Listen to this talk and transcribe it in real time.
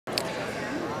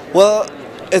Well,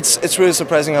 it's really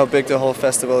surprising how big the whole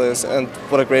festival is, and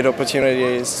what a great opportunity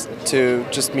it is to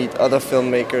just meet other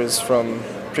filmmakers from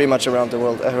pretty much around the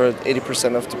world. I heard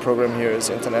 80% of the program here is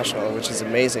international, which is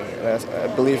amazing. And I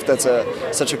believe that's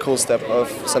such a cool step of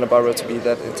Santa Barbara to be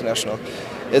that international.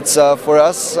 It's for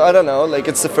us, I don't know, like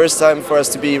it's the first time for us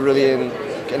to be really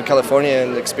in California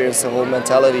and experience the whole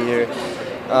mentality here.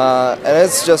 And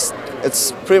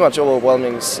it's pretty much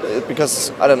overwhelming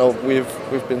because I don't know,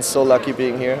 we've been so lucky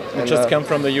being here. We just come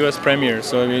from the US premiere,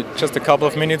 so just a couple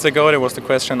of minutes ago there was the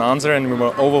question and answer, and we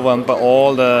were overwhelmed by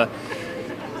all the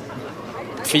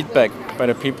feedback by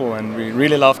the people, and we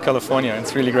really love California.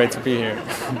 It's really great to be here.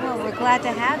 Well, we're glad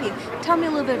to have you. Tell me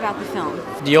a little bit about the film.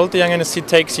 The Old, the Young and the Sea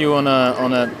takes you on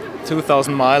a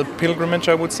 2,000-mile pilgrimage,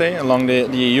 I would say, along the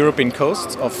European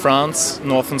coast of France,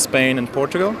 northern Spain and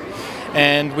Portugal.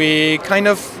 And we kind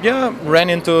of ran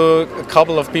into a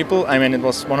couple of people. I mean, it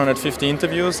was 150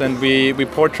 interviews, and we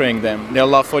portraying them, their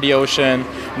love for the ocean,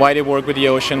 why they work with the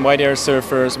ocean, why they are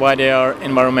surfers, why they are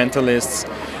environmentalists.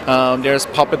 There's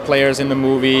puppet players in the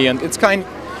movie, and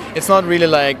it's not really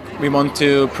like we want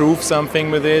to prove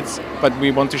something with it, but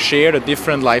we want to share the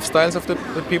different lifestyles of the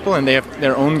people, and they have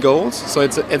their own goals. So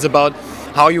it's about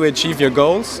how you achieve your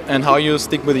goals and how you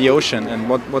stick with the ocean, and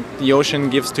what the ocean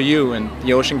gives to you, and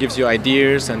the ocean gives you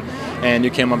ideas, and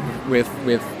you came up with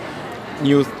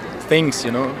new things,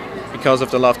 you know, because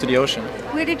of the love to the ocean.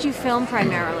 Where did you film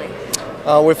primarily?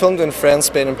 We filmed in France,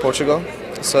 Spain and Portugal.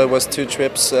 So it was 2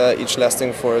 trips, each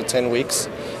lasting for 10 weeks.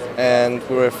 And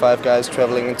we were 5 guys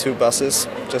traveling in 2 buses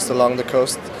just along the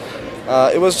coast.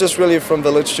 It was just really from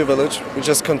village to village. We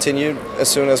just continued as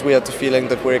soon as we had the feeling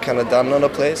that we were kind of done on a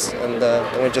place, and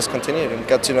then we just continued and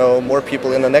got to know more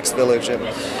people in the next village and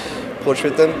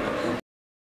portrait them.